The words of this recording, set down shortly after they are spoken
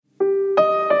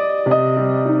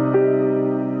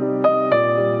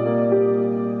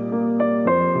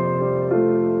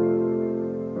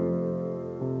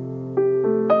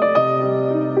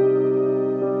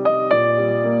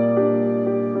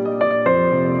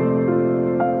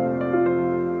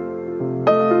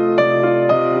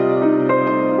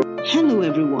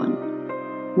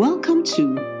Welcome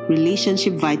to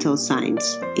Relationship Vital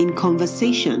Signs in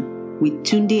conversation with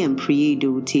Tunde and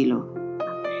Priedo Taylor.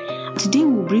 Today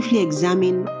we'll briefly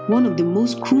examine one of the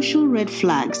most crucial red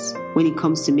flags when it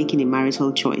comes to making a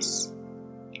marital choice.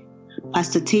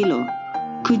 Pastor Taylor,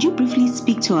 could you briefly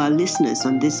speak to our listeners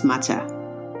on this matter?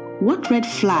 What red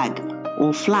flag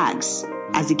or flags,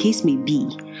 as the case may be,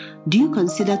 do you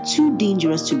consider too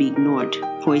dangerous to be ignored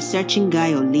for a searching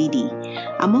guy or lady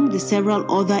among the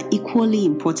several other equally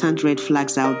important red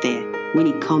flags out there when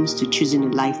it comes to choosing a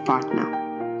life partner?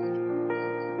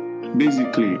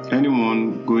 Basically,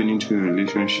 anyone going into a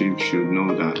relationship should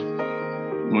know that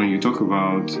when you talk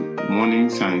about warning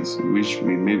signs, which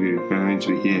we may be referring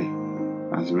to here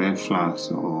as red flags,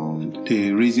 or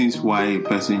the reasons why a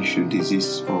person should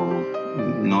desist or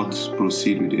not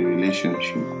proceed with a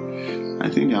relationship, I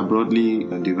think they are broadly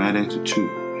divided to two.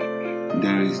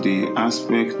 There is the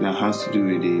aspect that has to do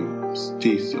with the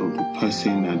state of the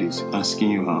person that is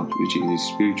asking you out, which is the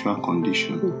spiritual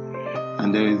condition.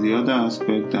 And there is the other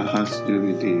aspect that has to do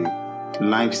with the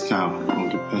lifestyle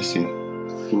of the person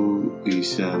who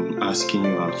is asking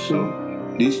you out.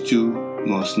 So these two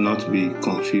must not be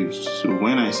confused. So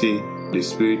when I say the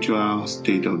spiritual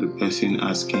state of the person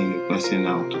asking the person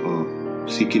out or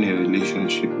seeking a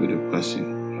relationship with a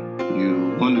person,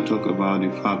 you want to talk about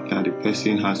the fact that the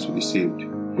person has to be saved.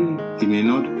 He may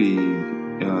not be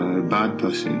a bad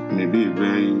person. He may be a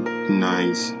very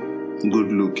nice,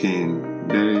 good-looking,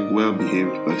 very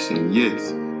well-behaved person. Yet,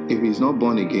 if he's not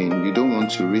born again, you don't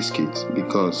want to risk it,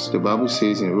 because the Bible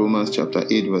says in Romans chapter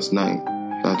 8 verse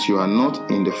 9 that you are not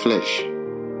in the flesh,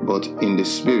 but in the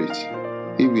Spirit,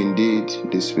 if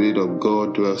indeed the Spirit of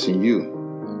God dwells in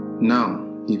you. Now,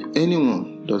 if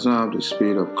anyone does not have the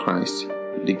Spirit of Christ,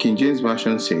 the King James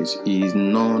Version says he is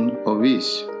none of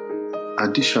his.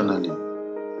 Additionally,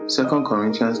 2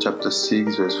 Corinthians chapter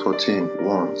 6 verse 14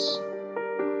 warns,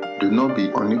 do not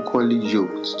be unequally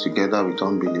yoked together with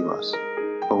unbelievers.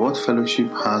 For what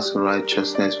fellowship has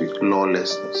righteousness with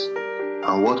lawlessness?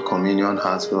 And what communion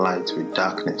has light with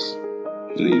darkness?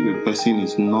 So if a person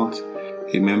is not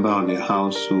a member of the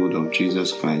household of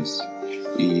Jesus Christ,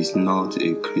 he is not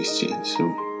a Christian.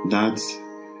 So that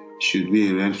should be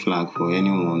a red flag for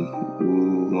anyone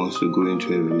who wants to go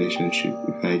into a relationship.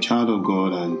 If you're a child of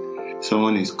God and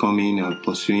someone is coming or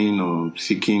pursuing or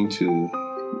seeking to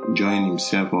join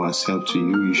himself or herself to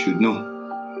you, you should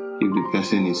know if the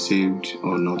person is saved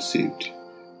or not saved.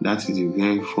 That is the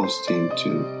very first thing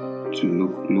to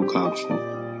look out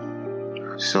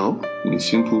for. So, in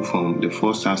simple form, the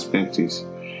first aspect is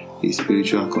his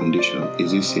spiritual condition.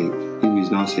 Is he saved? If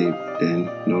he's not saved, then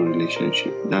no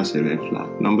relationship. That's a red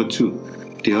flag. Number two,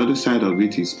 the other side of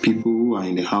it is people who are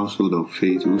in the household of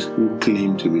faith who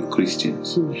claim to be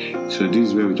Christians. So this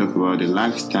is where we talk about the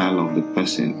lifestyle of the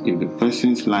person. If the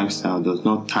person's lifestyle does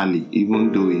not tally,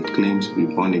 even though he claims to be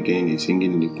born again, he's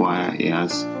singing in the choir, he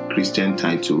has Christian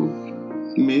title,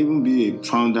 he may even be a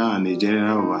founder and a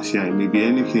general overseer. It may be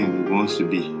anything he wants to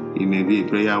be. He may be a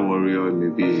prayer warrior, he may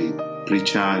be a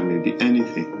preacher, it may be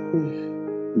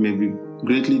anything. He may be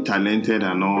greatly talented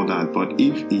and all that, but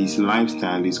if his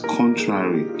lifestyle is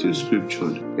contrary to scripture.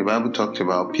 The Bible talked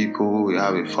about people who will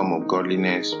have a form of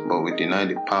godliness but will deny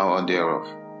the power thereof.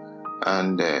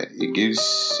 And it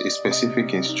gives a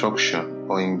specific instruction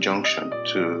or injunction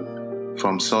to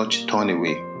from such turn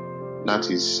away. That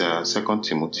is 2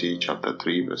 Timothy chapter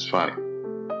 3 verse 5.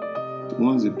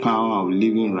 Once the power of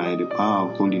living right, the power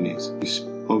of holiness is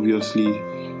obviously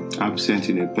absent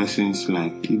in a person's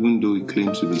life, even though he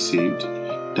claims to be saved,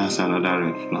 that's another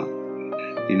red flag.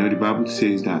 You know, the Bible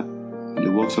says that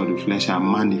the works of the flesh are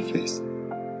manifest.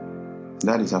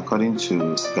 That is according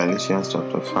to Galatians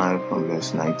chapter 5 from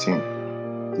verse 19.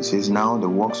 It says, now the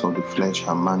works of the flesh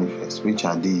are manifest, which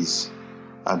are these: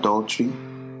 adultery,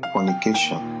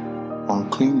 fornication,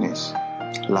 uncleanness,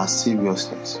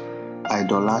 lasciviousness,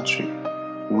 idolatry,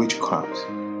 witchcraft,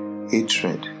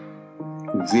 hatred,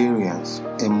 variance,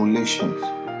 emulations,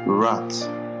 wrath,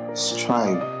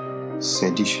 strife,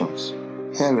 seditions,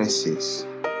 heresies,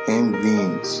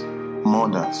 envyings,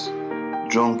 murders,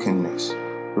 drunkenness,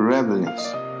 revelings,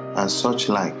 and such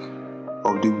like,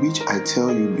 of the which I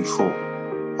tell you before,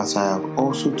 as I have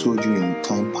also told you in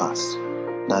time past,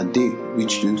 that they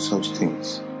which do such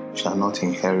things shall not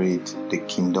inherit the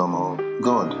kingdom of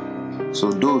God. So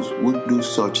those who do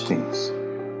such things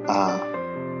are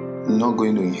not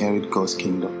going to inherit God's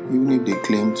kingdom, even if they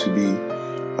claim to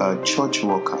be church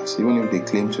workers, even if they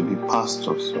claim to be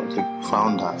pastors or the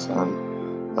founders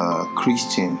and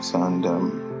Christians and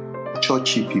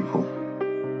churchy people.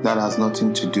 That has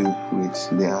nothing to do with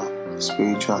their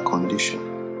spiritual condition.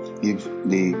 if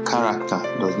the character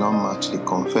does not match the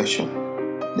confession,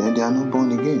 then they are not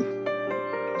born again.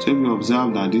 So if we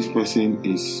observe that this person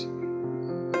is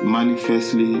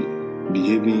manifestly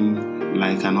behaving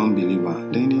like an unbeliever,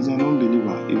 then he's an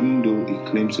unbeliever, even though he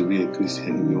claims to be a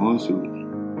Christian. If he wants to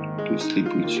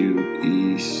sleep with you,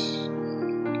 he's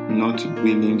not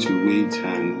willing to wait,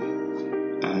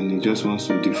 and he just wants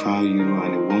to defile you,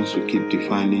 and he wants to keep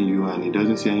defiling you, and he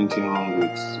doesn't see anything wrong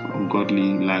with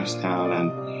ungodly lifestyle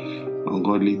and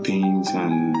ungodly things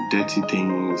and dirty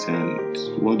things and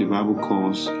what the Bible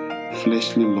calls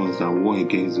fleshly laws that war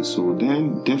against the soul,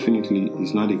 then definitely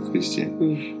he's not a Christian.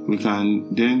 We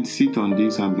can then sit on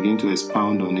this and begin to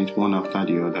expound on it one after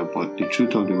the other, but the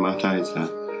truth of the matter is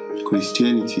that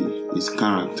Christianity is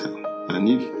character, and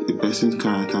if a person's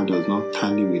character does not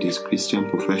tally with his Christian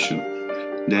profession,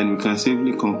 then we can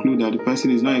safely conclude that the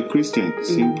person is not a Christian.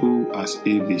 Simple as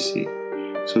ABC.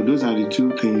 So those are the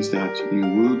two things that you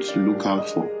would look out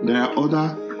for. There are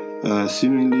other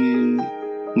seemingly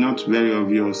not very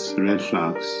obvious red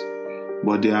flags,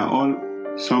 but they are all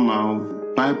somehow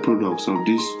byproducts of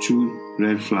these two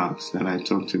red flags that I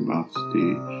talked about.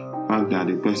 The fact that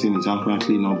the person is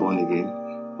apparently not born again,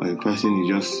 or a person is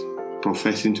just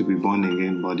professing to be born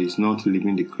again but is not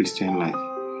living the Christian life.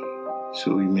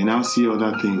 So you may now see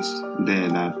other things there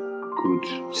that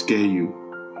could scare you,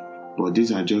 but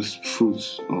these are just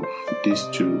fruits of these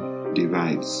two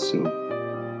divides. So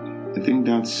I think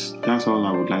that's all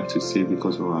I would like to say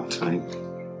because of our time.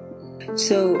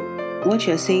 So what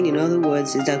you're saying, in other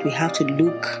words, is that we have to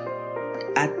look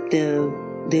at the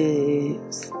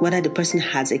whether the person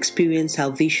has experienced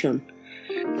salvation.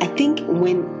 I think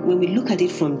when we look at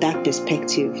it from that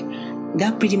perspective,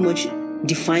 that pretty much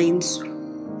defines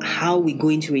how we go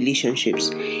into relationships.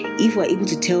 If we're able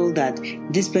to tell that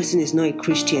this person is not a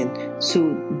Christian,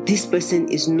 so this person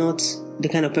is not the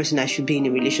kind of person I should be in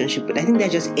a relationship with, I think that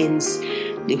just ends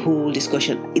the whole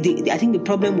discussion. I think the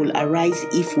problem will arise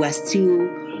if we're still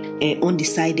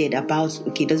undecided about,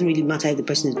 okay, it doesn't really matter if the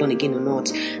person is born again or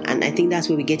not. And I think that's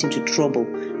where we get into trouble.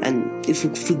 And if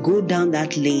we go down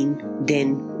that lane,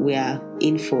 then we are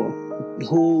in for a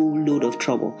whole load of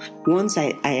trouble. Once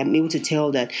I am able to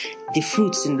tell that the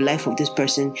fruits in the life of this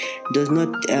person does not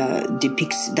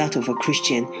depict that of a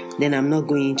Christian, then I'm not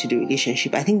going into the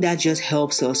relationship. I think that just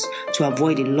helps us to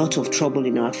avoid a lot of trouble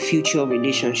in our future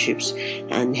relationships,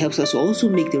 and helps us to also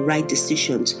make the right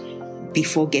decisions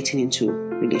before getting into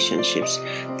relationships.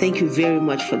 Thank you very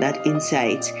much for that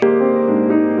insight.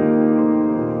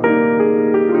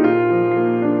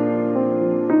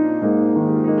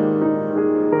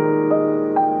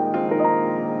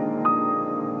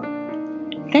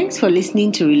 Thanks for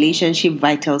listening to Relationship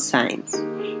Vital Signs,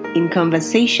 in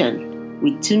conversation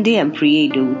with Tunde and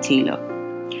Priye Taylor.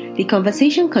 The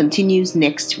conversation continues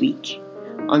next week.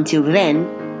 Until then,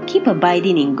 keep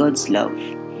abiding in God's love.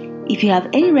 If you have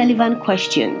any relevant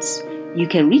questions, you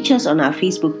can reach us on our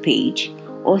Facebook page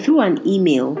or through an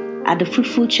email at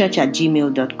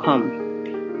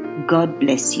thefruitfulchurch@gmail.com. God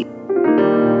bless you.